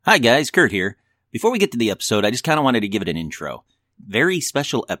Hi guys, Kurt here. Before we get to the episode, I just kind of wanted to give it an intro. Very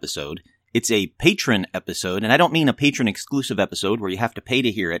special episode. It's a patron episode, and I don't mean a patron exclusive episode where you have to pay to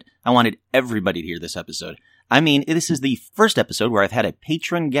hear it. I wanted everybody to hear this episode. I mean, this is the first episode where I've had a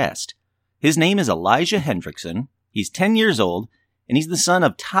patron guest. His name is Elijah Hendrickson. He's 10 years old, and he's the son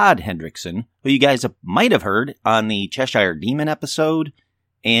of Todd Hendrickson, who you guys might have heard on the Cheshire Demon episode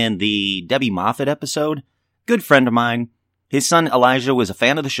and the Debbie Moffat episode. Good friend of mine. His son Elijah was a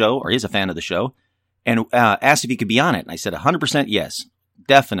fan of the show, or is a fan of the show, and asked if he could be on it. And I said 100% yes,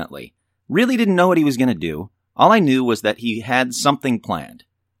 definitely. Really didn't know what he was going to do. All I knew was that he had something planned.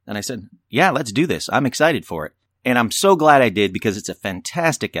 And I said, yeah, let's do this. I'm excited for it. And I'm so glad I did because it's a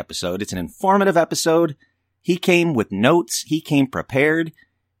fantastic episode. It's an informative episode. He came with notes. He came prepared.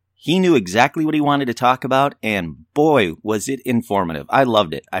 He knew exactly what he wanted to talk about. And boy, was it informative. I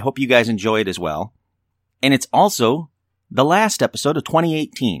loved it. I hope you guys enjoy it as well. And it's also the last episode of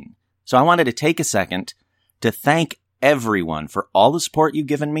 2018. So I wanted to take a second to thank everyone for all the support you've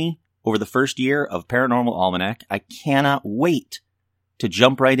given me over the first year of Paranormal Almanac. I cannot wait to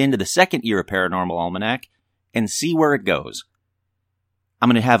jump right into the second year of Paranormal Almanac and see where it goes.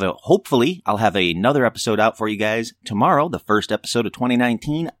 I'm going to hopefully, I'll have another episode out for you guys tomorrow, the first episode of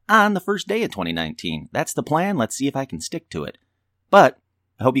 2019, on the first day of 2019. That's the plan. Let's see if I can stick to it. But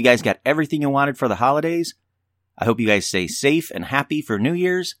I hope you guys got everything you wanted for the holidays. I hope you guys stay safe and happy for New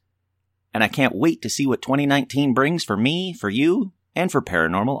Year's. And I can't wait to see what 2019 brings for me, for you, and for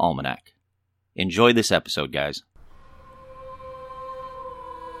Paranormal Almanac. Enjoy this episode, guys.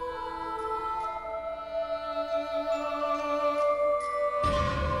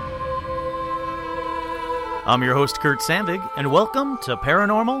 I'm your host, Kurt Sandvig, and welcome to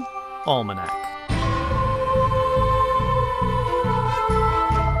Paranormal Almanac.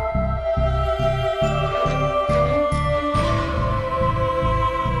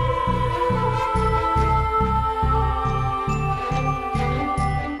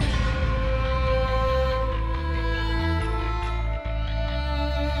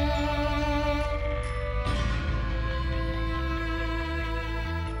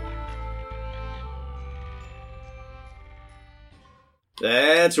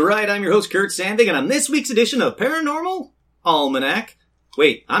 That's right, I'm your host, Kurt Sandvig, and on this week's edition of Paranormal Almanac...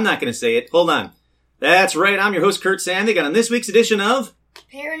 Wait, I'm not going to say it. Hold on. That's right, I'm your host, Kurt Sandvig, and on this week's edition of...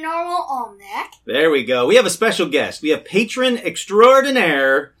 Paranormal Almanac. There we go. We have a special guest. We have patron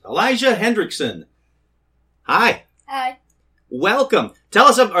extraordinaire, Elijah Hendrickson. Hi. Hi. Welcome. Tell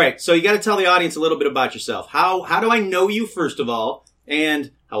us... Alright, so you got to tell the audience a little bit about yourself. How do I know you, first of all?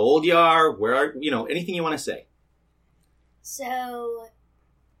 And how old you are? Where are... anything you want to say. So,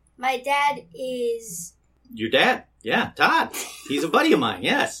 my dad is... Your dad? Yeah, Todd. He's a buddy of mine,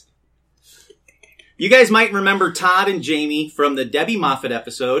 yes. You guys might remember Todd and Jamie from the Debbie Moffat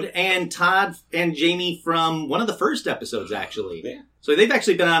episode, and Todd and Jamie from one of the first episodes, actually. Yeah. So they've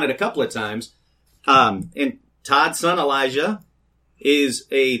actually been on it a couple of times. And Todd's son, Elijah, is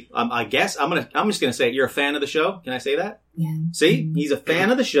I guess, I'm just going to say it, you're a fan of the show? Can I say that? Yeah. See? He's a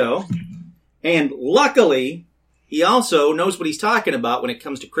fan of the show. And luckily... he also knows what he's talking about when it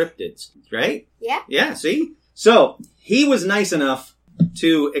comes to cryptids, right? Yeah. Yeah, see? So, he was nice enough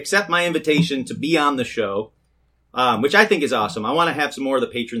to accept my invitation to be on the show, which I think is awesome. I want to have some more of the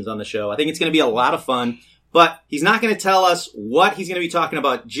patrons on the show. I think it's going to be a lot of fun, but he's not going to tell us what he's going to be talking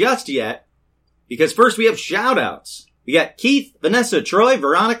about just yet, because first we have shout-outs. We got Keith, Vanessa, Troy,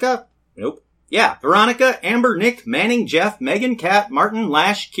 Veronica. Nope. Yeah, Veronica, Amber, Nick, Manning, Jeff, Megan, Kat, Martin,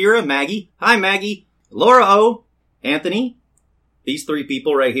 Lash, Kira, Maggie. Hi, Maggie. Laura O. Anthony, these three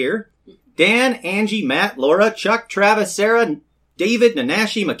people right here. Dan, Angie, Matt, Laura, Chuck, Travis, Sarah, David,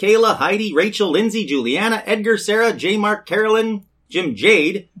 Nanashi, Michaela, Heidi, Rachel, Lindsay, Juliana, Edgar, Sarah, J. Mark, Carolyn, Jim,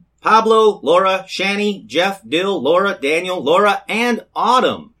 Jade, Pablo, Laura, Shani, Jeff, Dill, Laura, Daniel, Laura, and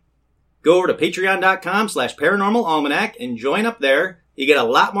Autumn. Go over to patreon.com/paranormalalmanac and join up there. You get a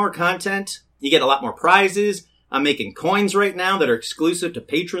lot more content. You get a lot more prizes. I'm making coins right now that are exclusive to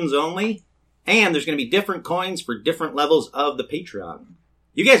patrons only. And there's going to be different coins for different levels of the Patreon.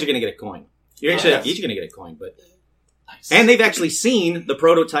 You guys are going to get a coin. You're actually each going to get a coin, but nice. And they've actually seen the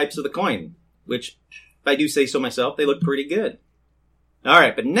prototypes of the coin, which, if I do say so myself, they look pretty good. All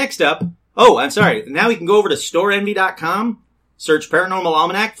right, but next up, I'm sorry. Now you can go over to storeenvy.com, search Paranormal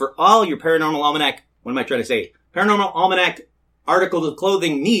Almanac for all your Paranormal Almanac. What am I trying to say? Paranormal Almanac articles of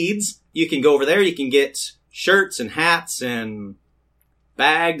clothing needs. You can go over there. You can get shirts and hats and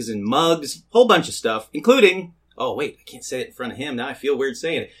bags and mugs, whole bunch of stuff, including, oh wait, I can't say it in front of him, now I feel weird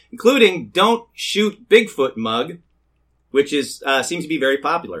saying it, including Don't Shoot Bigfoot mug, which is seems to be very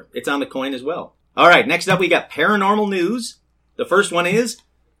popular. It's on the coin as well. Alright, next up we got paranormal news. The first one is,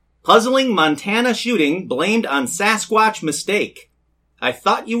 Puzzling Montana shooting blamed on Sasquatch mistake. I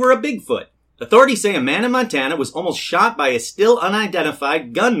thought you were a Bigfoot. Authorities say a man in Montana was almost shot by a still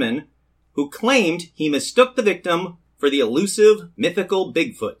unidentified gunman who claimed he mistook the victim for the elusive, mythical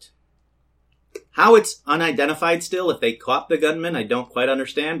Bigfoot. How it's unidentified still if they caught the gunman, I don't quite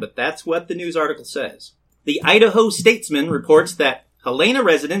understand, but that's what the news article says. The Idaho Statesman reports that Helena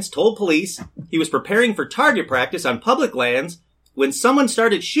residents told police he was preparing for target practice on public lands when someone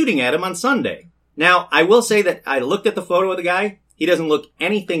started shooting at him on Sunday. Now, I will say that I looked at the photo of the guy. He doesn't look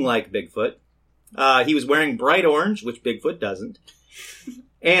anything like Bigfoot. He was wearing bright orange, which Bigfoot doesn't.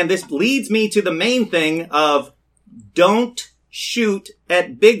 And this leads me to the main thing of don't shoot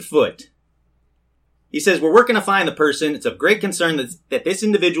at Bigfoot. He says, we're working to find the person. It's of great concern that this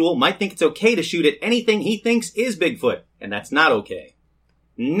individual might think it's okay to shoot at anything he thinks is Bigfoot. And that's not okay.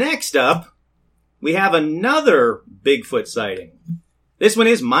 Next up, we have another Bigfoot sighting. This one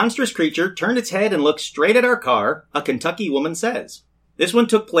is monstrous creature turned its head and looked straight at our car, a Kentucky woman says. This one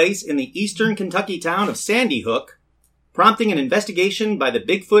took place in the eastern Kentucky town of Sandy Hook, prompting an investigation by the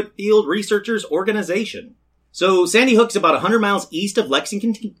Bigfoot Field Researchers Organization. So Sandy Hook's about 100 miles east of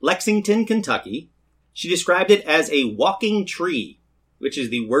Lexington, Kentucky. She described it as a walking tree, which is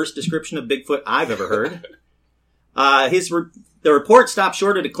the worst description of Bigfoot I've ever heard. The report stopped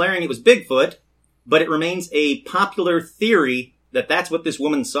short of declaring it was Bigfoot, but it remains a popular theory that that's what this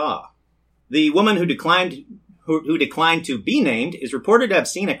woman saw. The woman who declined to be named is reported to have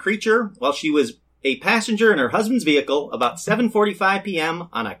seen a creature while she was a passenger in her husband's vehicle about 7:45 p.m.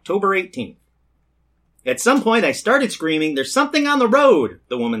 on October 18th. At some point, I started screaming, "There's something on the road,"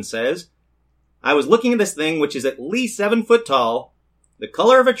 the woman says. I was looking at this thing, which is at least 7 foot tall, the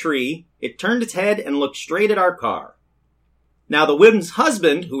color of a tree. It turned its head and looked straight at our car. Now, the woman's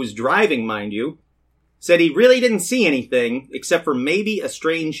husband, who was driving, mind you, said he really didn't see anything except for maybe a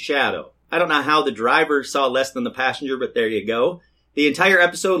strange shadow. I don't know how the driver saw less than the passenger, but there you go. The entire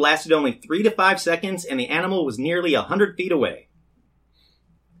episode lasted only 3 to 5 seconds, and the animal was nearly 100 feet away.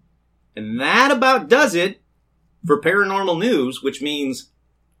 And that about does it for paranormal news, which means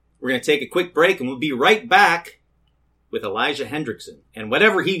we're going to take a quick break, and we'll be right back with Elijah Hendrickson and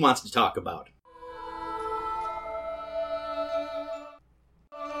whatever he wants to talk about.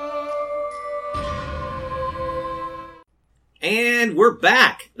 And we're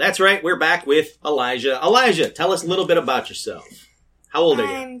back. That's right, we're back with Elijah. Elijah, tell us a little bit about yourself. How old are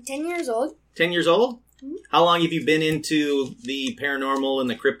you? I'm 10 years old. 10 years old? Mm-hmm. How long have you been into the paranormal and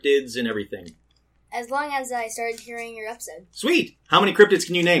the cryptids and everything? As long as I started hearing your episode. Sweet! How many cryptids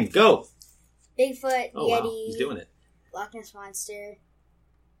can you name? Go! Bigfoot, Oh, Yeti, wow. He's doing it. Loch Ness Monster,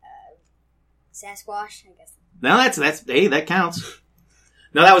 Sasquatch, I guess. No, hey, that counts.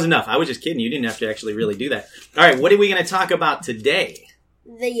 No, that was enough. I was just kidding. You didn't have to actually really do that. All right, what are we going to talk about today?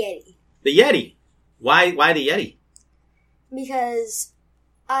 The Yeti. The Yeti. Why the Yeti? Because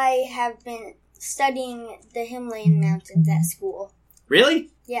I have been studying the Himalayan mountains at school.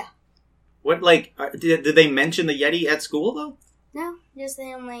 Really? Yeah. What, did they mention the Yeti at school, though? No, just the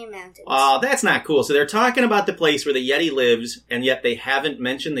Himalayan mountains. Oh, that's not cool. So they're talking about the place where the Yeti lives, and yet they haven't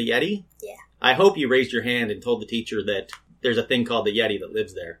mentioned the Yeti? Yeah. I hope you raised your hand and told the teacher that there's a thing called the Yeti that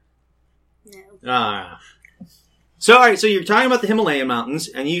lives there. No. So, all right, so you're talking about the Himalayan mountains,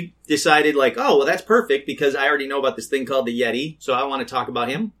 and you decided, that's perfect, because I already know about this thing called the Yeti, so I want to talk about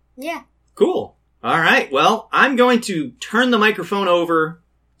him? Yeah. Cool. All right, well, I'm going to turn the microphone over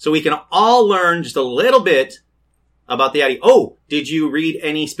so we can all learn just a little bit about the Yeti. Oh, did you read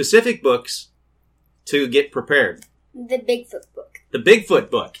any specific books to get prepared? The Bigfoot book. The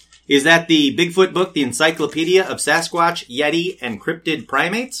Bigfoot book. Is that the Bigfoot book, the Encyclopedia of Sasquatch, Yeti, and Cryptid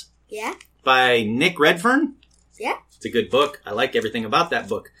Primates? Yeah. By Nick Redfern? Yeah. It's a good book. I like everything about that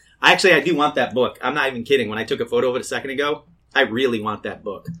book. I do want that book. I'm not even kidding. When I took a photo of it a second ago, I really want that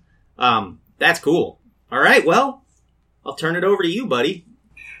book. That's cool. All right, well, I'll turn it over to you, buddy.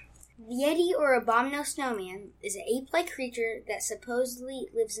 The Yeti, or Abominable Snowman, is an ape-like creature that supposedly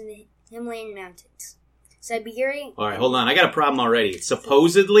lives in the Himalayan mountains. Siberia... All right, hold on. I got a problem already.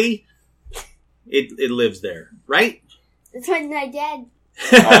 Supposedly, it lives there, right? That's what my dad...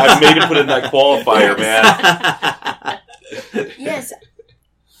 I made him put in that qualifier, man. Yes.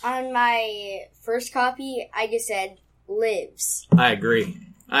 On my first copy, I just said, lives. I agree.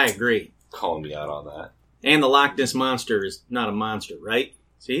 Calling me out on that. And the Loch Ness Monster is not a monster, right?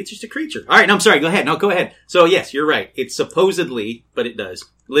 See, it's just a creature. All right, no, I'm sorry. Go ahead. No, go ahead. So, yes, you're right. It's supposedly, but it does,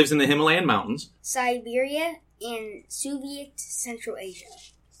 lives in the Himalayan mountains. Siberia and Soviet Central Asia.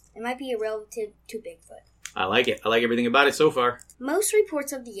 It might be a relative to Bigfoot. I like it. I like everything about it so far. Most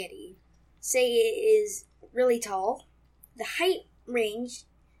reports of the Yeti say it is really tall. The height range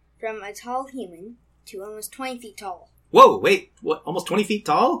from a tall human to almost 20 feet tall. Whoa, wait, what? Almost 20 feet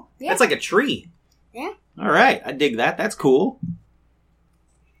tall? Yeah. That's like a tree. Yeah. All right, I dig that. That's cool.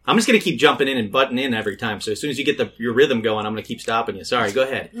 I'm just going to keep jumping in and butting in every time. So as soon as you get your rhythm going, I'm going to keep stopping you. Sorry, go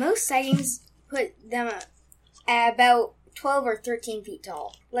ahead. Most sightings put them at about 12 or 13 feet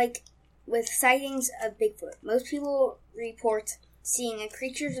tall. Like with sightings of Bigfoot, most people report seeing a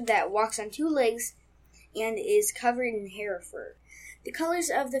creature that walks on two legs and is covered in hair or fur. The colors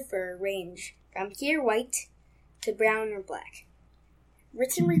of the fur range from pure white to brown or black.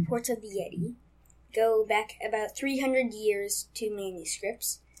 Written reports of the Yeti go back about 300 years to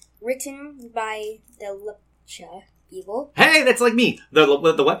manuscripts written by the Lepcha people. Hey, that's like me. The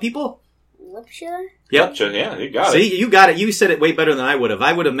what people? Lepcha? Yep. Yeah, you got it. See, you got it. You said it way better than I would have.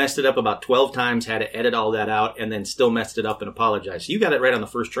 I would have messed it up about 12 times, had to edit all that out, and then still messed it up and apologized. So you got it right on the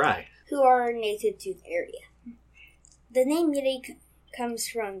first try. Who are native to the area. The name Yeti comes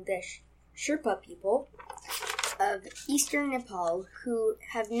from the Sherpa people of eastern Nepal who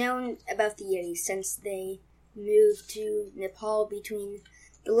have known about the Yeti since they moved to Nepal between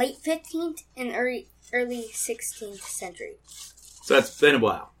the late 15th and early 16th century. So that's been a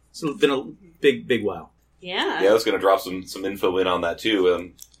while. It's been a big while. Yeah. Yeah, I was going to drop some info in on that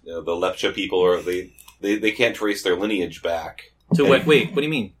too. The Lepcha people they can't trace their lineage back. So wait, what do you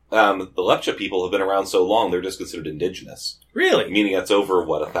mean? The Lepcha people have been around so long they're just considered indigenous. Really? Meaning that's over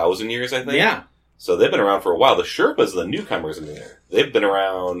 1,000 years, I think. Yeah. So they've been around for a while. The Sherpas, the newcomers in there, they've been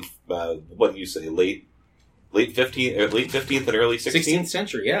around. What do you say? Late 15th and early 16th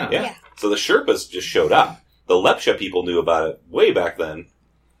century. Yeah. Yeah. So the Sherpas just showed up. The Lepcha people knew about it way back then,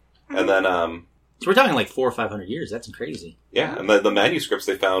 and then So we're talking like 400 or 500 years. That's crazy. yeah, and the manuscripts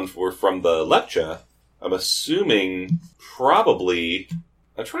they found were from the Lepcha. I'm assuming probably.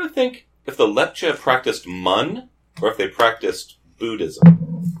 I'm trying to think if the Lepcha practiced Mun or if they practiced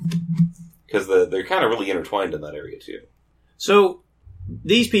Buddhism, because they're kind of really intertwined in that area too. So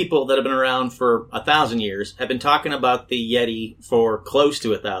these people that have been around for 1,000 years have been talking about the Yeti for close to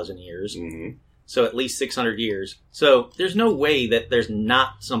 1,000 years. Mm-hmm. So at least 600 years. So there's no way that there's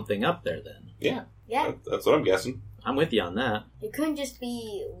not something up there then. Yeah, Yeah. that's what I'm guessing. I'm with you on that. It couldn't just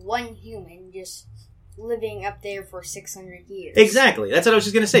be one human just living up there for 600 years. Exactly. That's what I was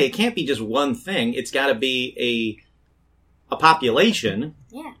just going to say. It can't be just one thing. It's got to be a population.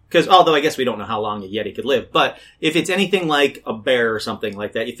 Yeah. Because although I guess we don't know how long a Yeti could live, but if it's anything like a bear or something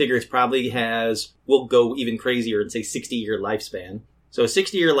like that, you figure it probably we'll go even crazier and say 60-year lifespan. So a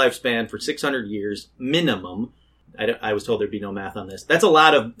 60-year lifespan for 600 years minimum. I was told there'd be no math on this. That's a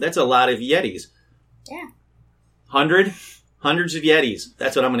lot of Yetis. Yeah. Hundreds of Yetis.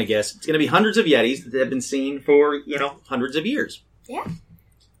 That's what I'm going to guess. It's going to be hundreds of Yetis that have been seen for, hundreds of years. Yeah.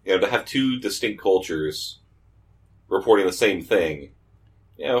 To have two distinct cultures reporting the same thing,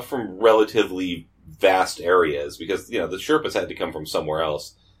 from relatively vast areas, because, the Sherpas had to come from somewhere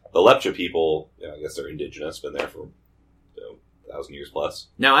else. The Lepcha people, I guess they're indigenous, been there for 1,000 years plus.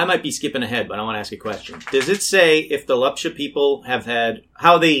 Now, I might be skipping ahead, but I want to ask a question. Does it say if the Lepcha people have had,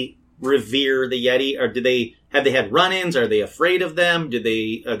 how they revere the Yeti, or have they had run-ins? Are they afraid of them?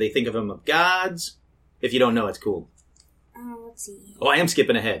 Are they think of them as gods? If you don't know, it's cool. Let's see. Oh, I am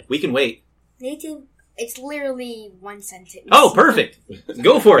skipping ahead. We can wait. Native, it's literally one sentence. Oh, perfect.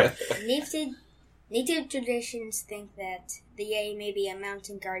 Go for it. Native traditions think that the Yeti may be a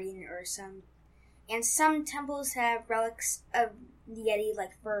mountain guardian and some temples have relics of the Yeti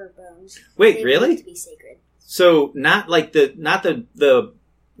like fur bones. Wait, they really? believe to be sacred. So not like the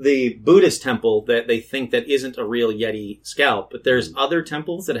Buddhist temple that they think that isn't a real Yeti scalp, but there's other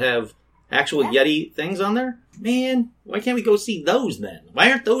temples that have actual Yeti things on there? Man, why can't we go see those then?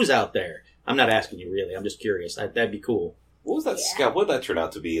 Why aren't those out there? I'm not asking you really. I'm just curious. That'd be cool. What was that scalp? What did that turn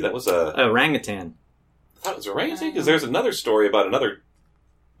out to be? That was a orangutan. I thought it was orangutan, because there's another story about another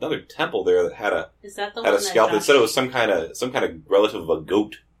temple there that had a scalp that said it was some kind of relative of a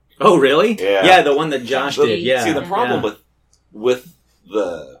goat. Oh, really? Yeah. Yeah, the one that Josh did. Yeah. See, the problem with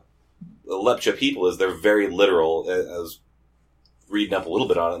the Lepcha people is they're very literal. I was reading up a little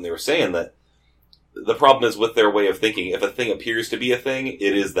bit on it, and they were saying that the problem is with their way of thinking. If a thing appears to be a thing, it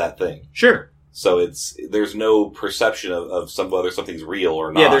is that thing. Sure. So there's no perception of whether something's real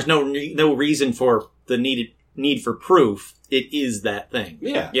or not. Yeah, there's no reason for the need for proof. It is that thing.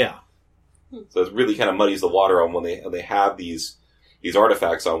 Yeah. Yeah. So it really kind of muddies the water on when they have these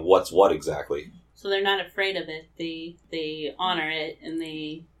artifacts on what's what exactly. So they're not afraid of it. They honor it, and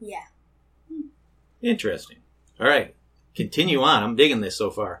they... Yeah. Interesting. All right. Continue on. I'm digging this so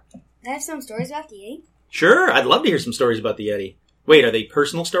far. I have some stories about the Yeti. Sure. I'd love to hear some stories about the Yeti. Wait, are they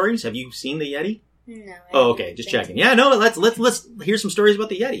personal stories? Have you seen the Yeti? No. I Oh, don't okay. Just think checking. Yeah, no, let's hear some stories about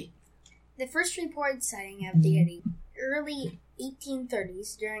the Yeti. The first reported sighting of the Yeti, early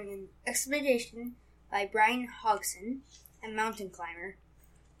 1830s, during an expedition by Brian Hodgson, a mountain climber.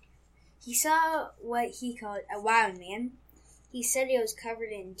 He saw what he called a wild man. He said it was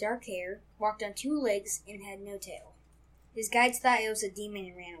covered in dark hair, walked on two legs, and had no tail. His guides thought it was a demon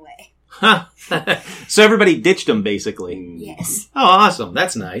and ran away. Huh. So everybody ditched him, basically. Yes. Oh, awesome.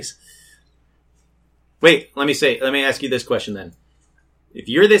 That's nice. Wait, let me ask you this question then. If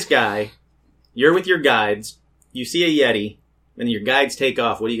you're this guy, you're with your guides, you see a Yeti, and your guides take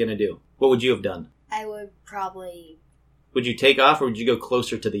off, what are you going to do? What would you have done? I would probably Would you take off, or would you go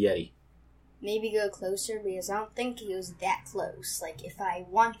closer to the Yeti? maybe go closer because I don't think he was that close. Like, if I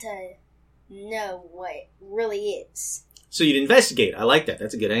want to know what it really is. So you'd investigate. I like that.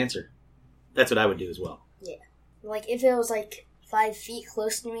 That's a good answer. That's what I would do as well. Like, if it was, like, 5 feet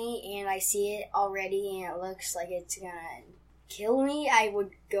close to me and I see it already and it looks like it's gonna kill me, I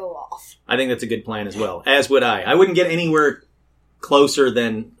would go off. I think that's a good plan as well. As would I. I wouldn't get anywhere closer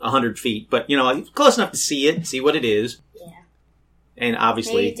than 100 feet, but, close enough to see it, see what it is. Yeah. And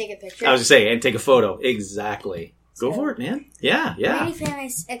obviously, Maybe take a picture. I was going to say, and take a photo. Exactly. Go So- for it, man. Yeah, yeah. Many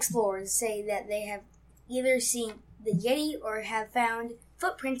famous explorers say that they have either seen the Yeti or have found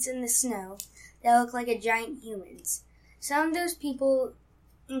footprints in the snow that look like a giant human's. Some of those people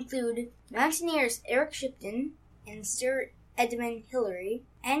include mountaineers Eric Shipton and Sir Edmund Hillary,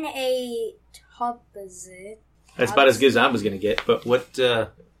 N.A. Tombazi, That's about as good as I was going to get, but what,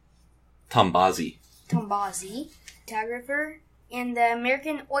 Tombazi. photographer, and the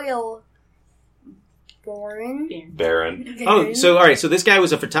American oil Baron. Oh, so, all right, so this guy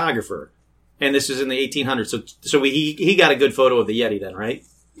was a photographer, and this was in the 1800s, so he got a good photo of the Yeti then, right?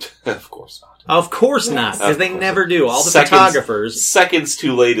 Of course not. Of course not, because Of they course never do. All the Seconds- photographers. Seconds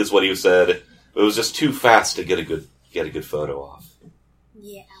too late is what he said. It was just too fast to get a good photo off.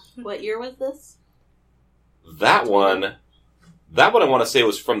 Yeah. What year was this? That one I want to say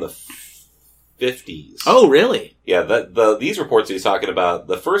was from the 50s. Oh, really? Yeah, these reports he's talking about,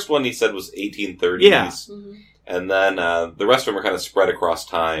 the first one he said was 1830s. Yeah. Mm-hmm. And then the rest of them are kind of spread across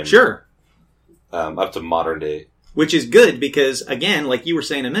time. Sure. Up to modern day. Which is good because, again, like you were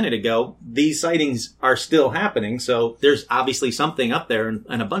saying a minute ago, these sightings are still happening, so there's obviously something up there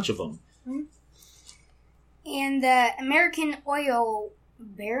and a bunch of them. And the American oil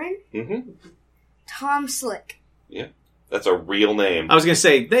baron, Mm-hmm. Tom Slick. That's a real name. I was going to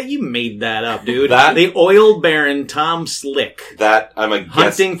say, that you made that up, dude. That- The oil baron Tom Slick. That I'm a guess.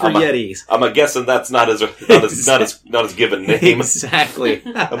 Hunting for Yetis. I'm guessing that's not his given name. Exactly.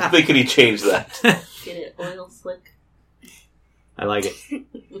 I'm thinking he changed that. Get it, oil slick. I like it.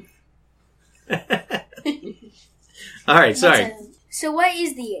 All right, sorry. So what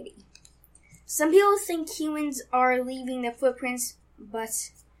is the Yeti? Some people think humans are leaving the footprints,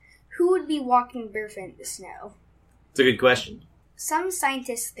 but who would be walking barefoot in the snow? It's a good question. Some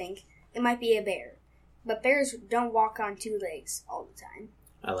scientists think it might be a bear, but bears don't walk on two legs all the time.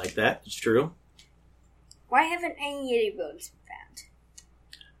 I like that. It's true. Why haven't any Yeti bones been found?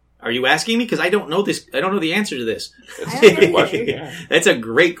 Are you asking me? Because I don't know this. I don't know the answer to this. That's I a don't good know. question. Yeah. That's a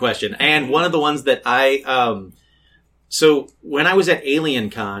great question. And one of the ones that so when I was at Alien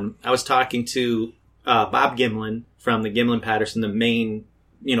Con, I was talking to Bob Gimlin from the Gimlin-Patterson, the main,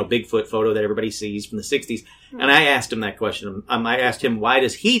 Bigfoot photo that everybody sees from the 60s. And I asked him that question. I asked him, why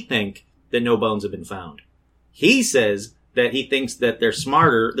does he think that no bones have been found? He says that he thinks that they're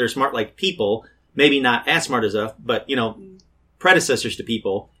smart like people, maybe not as smart as us, but, predecessors to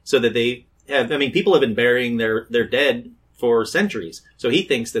people, so that they have, people have been burying their dead for centuries. So he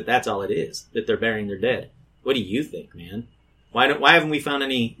thinks that that's all it is, that they're burying their dead. What do you think, man? Why haven't we found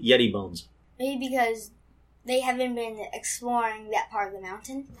any Yeti bones? Maybe because they haven't been exploring that part of the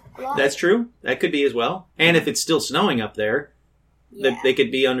mountain a lot. That's true. That could be as well. And if it's still snowing up there, yeah. they could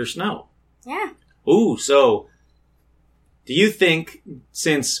be under snow. Yeah. Ooh, so do you think,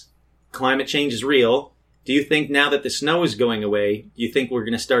 since climate change is real, do you think now that the snow is going away, do you think we're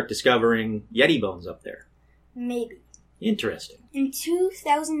going to start discovering Yeti bones up there? Maybe. Interesting. In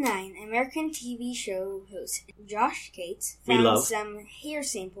 2009, American TV show host Josh Gates We found love. some hair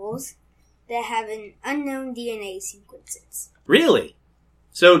samples that have an unknown DNA sequences. Really?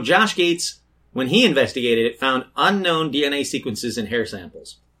 So Josh Gates, when he investigated it, found unknown DNA sequences in hair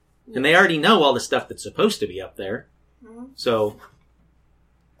samples. And they already know all the stuff that's supposed to be up there. Mhm. So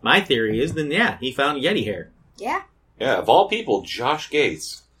my theory is, then yeah, he found Yeti hair. Yeah. Yeah, of all people, Josh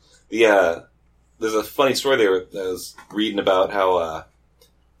Gates. There's a funny story there that I was reading about how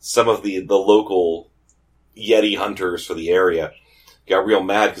some of the local Yeti hunters for the area got real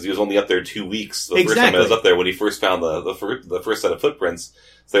mad because he was only up there 2 weeks. The first time I was up there when he first found the first set of footprints.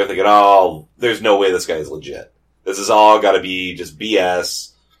 So they were thinking, oh, there's no way this guy is legit. This has all got to be just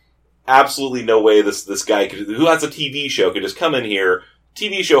BS. Absolutely no way this guy who has a TV show could just come in here.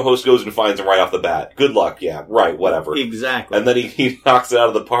 TV show host goes and finds him right off the bat. Good luck, yeah, right, whatever. Exactly. And then he knocks it out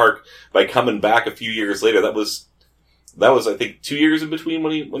of the park by coming back a few years later. That was I think 2 years in between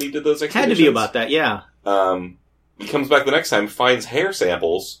when he did those expeditions. Had to be about that, yeah. He comes back the next time, finds hair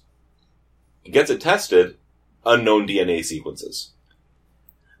samples, gets it tested, unknown DNA sequences.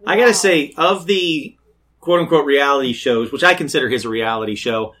 I gotta say, of the quote-unquote reality shows, which I consider his a reality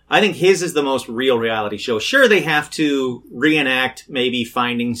show, I think his is the most real reality show. Sure, they have to reenact maybe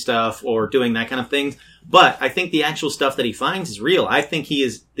finding stuff or doing that kind of thing, but I think the actual stuff that he finds is real. I think he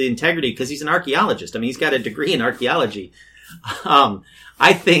is the integrity, because he's an archaeologist. I mean, he's got a degree in archaeology.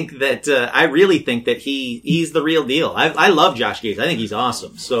 I think that, I really think that he's the real deal. I love Josh Gates. I think he's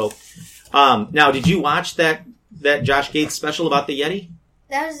awesome. So, now, did you watch that Josh Gates special about the Yeti?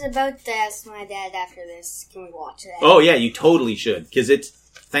 That was about to ask my dad after this. Can we watch that? Oh yeah, you totally should, because it's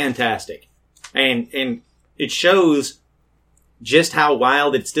fantastic. And it shows just how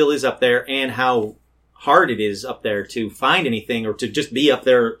wild it still is up there and how hard it is up there to find anything or to just be up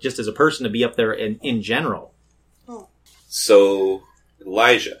there, just as a person, to be up there in general. Oh. So,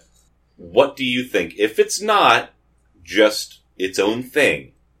 Elijah, what do you think? If it's not just its own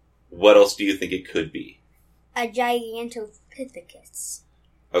thing, what else do you think it could be? A Gigantopithecus.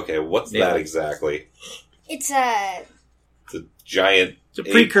 Okay, what's that exactly? It's a giant, it's a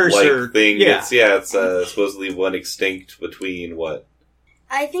precursor ape-like thing. Yeah, it's supposedly one extinct between what?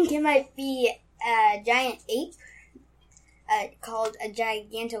 I think it might be a giant ape called a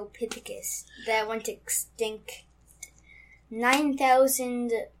Gigantopithecus that went extinct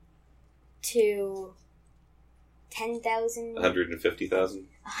 9,000 to 10,000. 150,000?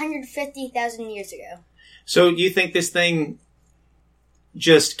 150,000 years ago. So you think this thing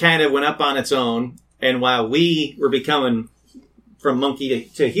just kind of went up on its own, and while we were becoming from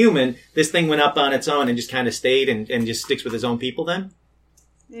monkey to human, this thing went up on its own and just kind of stayed and just sticks with its own people then?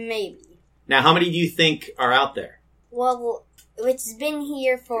 Maybe. Now, how many do you think are out there? Well, it's been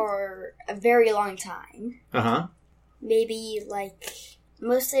here for a very long time. Uh-huh. Maybe,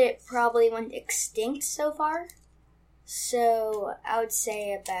 most of it probably went extinct so far. So, I would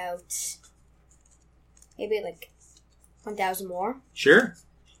say about maybe 1,000 more. Sure.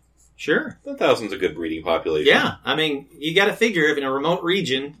 1,000's a good breeding population. Yeah, I mean, you got to figure if in a remote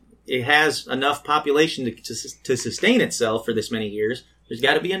region it has enough population to sustain itself for this many years, there's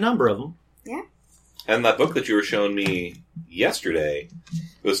got to be a number of them. Yeah. And that book that you were showing me yesterday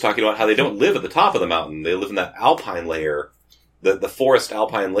was talking about how they don't live at the top of the mountain. They live in that alpine layer, the forest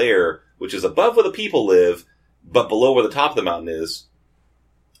alpine layer, which is above where the people live, but below where the top of the mountain is.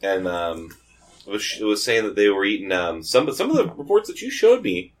 And it was saying that they were eating some of the reports that you showed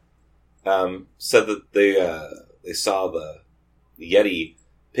me said that they saw the Yeti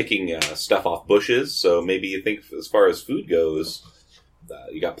picking stuff off bushes. So maybe you think as far as food goes,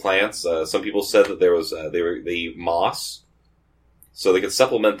 you got plants. Some people said that they eat moss, so they could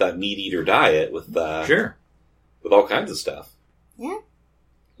supplement that meat eater diet with Sure, with all kinds of stuff. Yeah.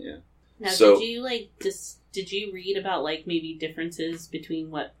 Now, So- did you read about maybe differences between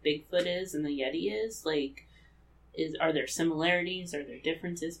what Bigfoot is and the Yeti is? Are there similarities? Are there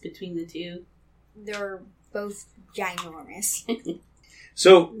differences between the two? They're both ginormous.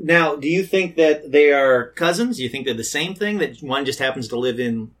 So, now, do you think that they are cousins? Do you think they're the same thing? That one just happens to live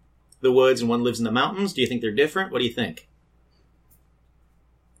in the woods and one lives in the mountains? Do you think they're different? What do you think?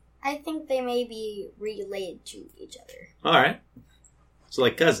 I think they may be related to each other. All right. So,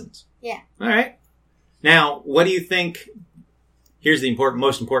 like cousins. Yeah. All right. Now, what do you think? Here's the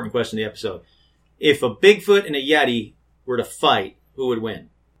most important question of the episode. If a Bigfoot and a Yeti were to fight, who would win?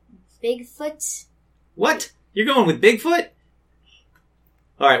 Bigfoot? What? You're going with Bigfoot?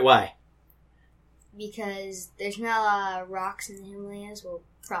 All right, why? Because there's not a lot of rocks in the Himalayas. Well,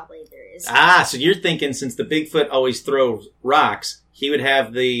 probably there is. Ah, so you're thinking since the Bigfoot always throws rocks, he would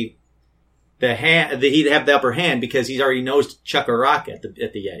have he'd have the upper hand because he already knows to chuck a rock at the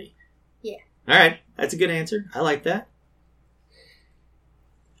Yeti. Yeah. All right, that's a good answer. I like that.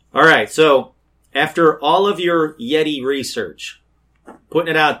 All right, so after all of your Yeti research, putting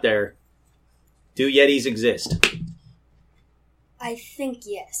it out there, do Yetis exist? I think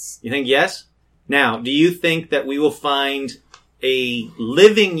yes. You think yes? Now, do you think that we will find a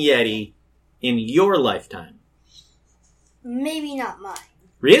living Yeti in your lifetime? Maybe not mine.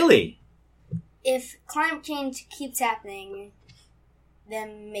 Really? If climate change keeps happening,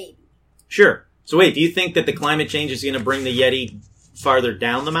 then maybe. Sure. So wait, do you think that the climate change is going to bring the Yeti farther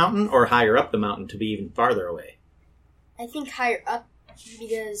down the mountain or higher up the mountain to be even farther away? I think higher up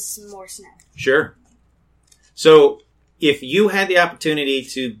because more snow. Sure. So, if you had the opportunity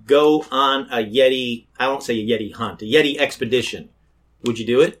to go on a Yeti, I won't say a Yeti hunt, a Yeti expedition, would you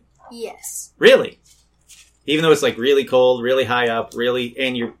do it? Yes. Really? Even though it's like really cold, really high up, really,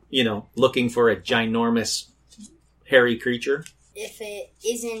 and you're, looking for a ginormous, hairy creature? If it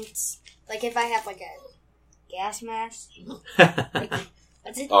isn't, like if I have like a gas mask,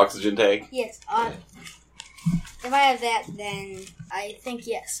 what's it? Oxygen tank. Yes. If I have that, then I think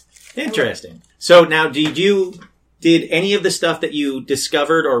yes. Interesting. So now, did any of the stuff that you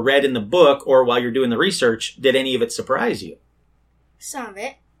discovered or read in the book, or while you're doing the research, did any of it surprise you? Some of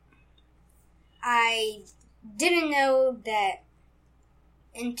it. I didn't know that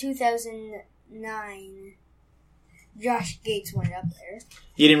in 2009, Josh Gates went up there.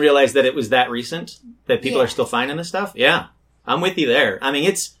 You didn't realize that it was that recent? That people Yeah. are still finding this stuff? Yeah. I'm with you there. I mean,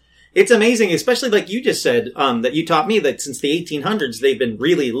 it's amazing, especially like you just said, that you taught me that since the 1800s, they've been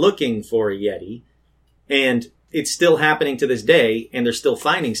really looking for a Yeti. And it's still happening to this day, and they're still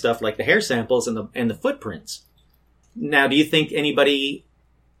finding stuff like the hair samples and the footprints. Now, do you think any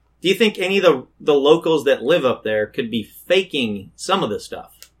of the locals that live up there could be faking some of this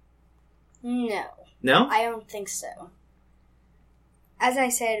stuff? No, No? I don't think so. As I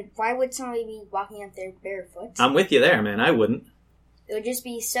said, why would somebody be walking up there barefoot? I'm with you there, man. I wouldn't. It would just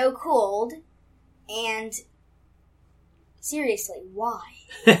be so cold, and seriously, why?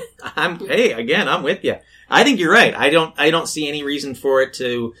 I'm with you. I think you're right. I don't see any reason for it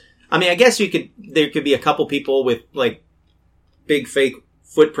to. I mean, I guess there could be a couple people with like big fake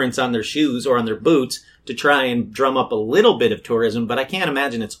footprints on their shoes or on their boots to try and drum up a little bit of tourism, but I can't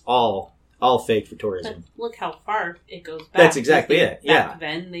imagine it's all fake for But tourism. look how far it goes back. That's exactly it. Yeah. Back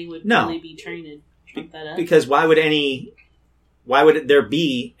then, they would No. really be trying to trump that up. Because why would there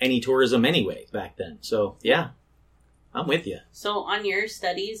be any tourism anyway back then? So yeah, I'm with you. So, on your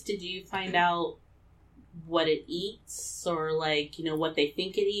studies, did you find out what it eats, or what they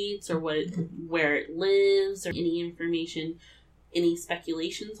think it eats, or where it lives, or any information, any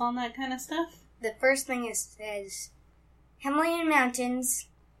speculations on that kind of stuff? The first thing it says, Himalayan mountains,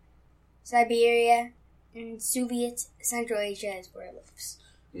 Siberia, and Soviet Central Asia is where it lives.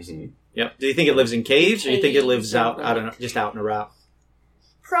 Mm-hmm. Yep. Do you think it lives in caves, or do you think it lives Caves, just out and about?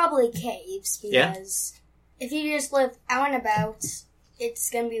 Probably caves, Yeah. because if you just live out and about, it's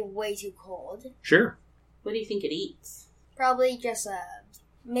going to be way too cold. Sure. What do you think it eats? Probably just,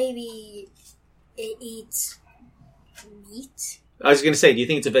 maybe it eats meat. I was going to say, do you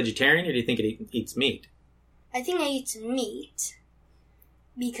think it's a vegetarian, or do you think it eats meat? I think it eats meat,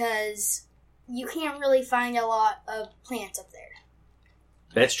 because you can't really find a lot of plants up there.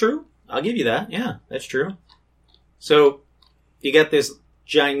 That's true. I'll give you that. Yeah, that's true. So, you got this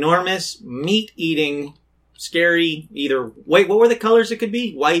ginormous, meat-eating, scary, wait, what were the colors it could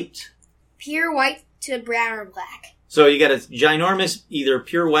be? White? Pure white to brown or black. So you got a ginormous, either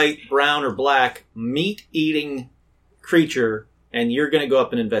pure white, brown, or black, meat-eating creature, and you're going to go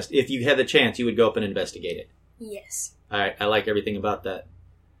up and if you had the chance, you would go up and investigate it. Yes. I like everything about that.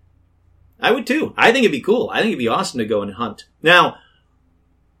 I would too. I think it'd be cool. I think it'd be awesome to go and hunt. Now,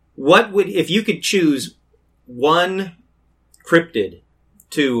 if you could choose one cryptid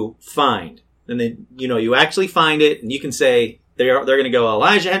to find, and then, you actually find it, and you can say, they're going to go,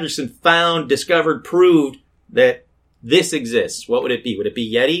 Elijah Hendrickson found, discovered, proved that this exists. What would it be? Would it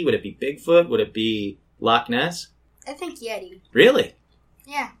be Yeti? Would it be Bigfoot? Would it be Loch Ness? I think Yeti. Really?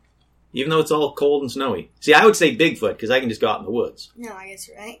 Yeah. Even though it's all cold and snowy. See, I would say Bigfoot, because I can just go out in the woods. No, I guess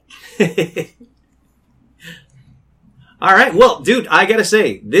you're right. All right. Well, dude, I got to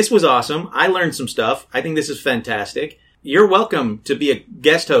say, this was awesome. I learned some stuff. I think this is fantastic. You're welcome to be a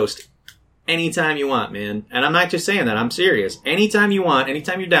guest host anytime you want, man. And I'm not just saying that. I'm serious. Anytime you want,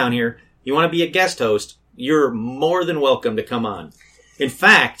 anytime you're down here, you want to be a guest host, you're more than welcome to come on. In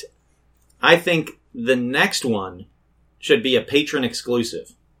fact, I think the next one should be a patron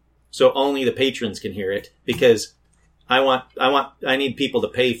exclusive. So only the patrons can hear it, because I need people to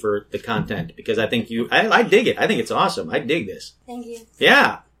pay for the content, because I think I dig it. I think it's awesome. I dig this. Thank you.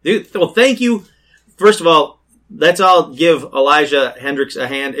 Yeah. Dude, well, thank you. First of all, let's all give Elijah Hendricks a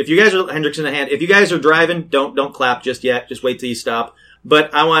hand. If you guys are Hendrickson a hand, if you guys are driving, don't clap just yet. Just wait till you stop.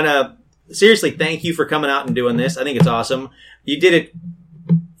 But I want to seriously thank you for coming out and doing this. I think it's awesome. You did it.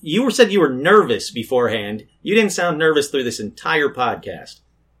 You said you were nervous beforehand. You didn't sound nervous through this entire podcast.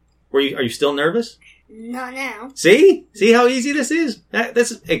 Are you still nervous? Not now. See how easy this is?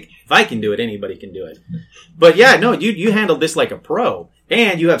 If I can do it, anybody can do it. But yeah, no, you handled this like a pro.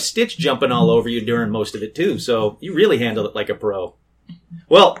 And you have Stitch jumping all over you during most of it too. So you really handled it like a pro.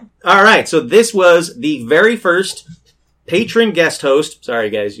 Well, all right. So this was the very first patron guest host. Sorry,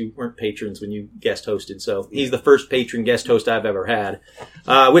 guys, you weren't patrons when you guest hosted. So he's the first patron guest host I've ever had,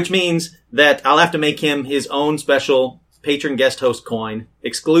 which means that I'll have to make him his own special patron guest host coin,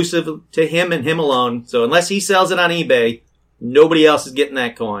 exclusive to him and him alone. So unless he sells it on eBay, nobody else is getting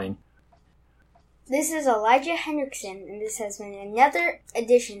that coin. This is Elijah Hendrickson, and this has been another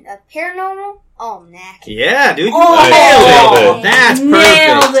edition of Paranormal Almanac. Yeah, dude, you Oh, nailed it. That's perfect.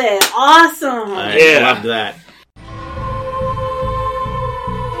 Nailed it. Awesome. I loved that.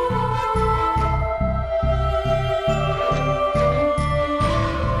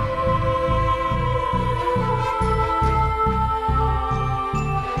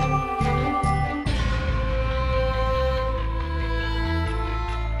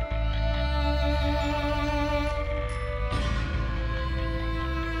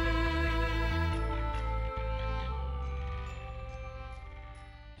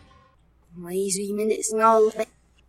 Lazy minutes and all of it.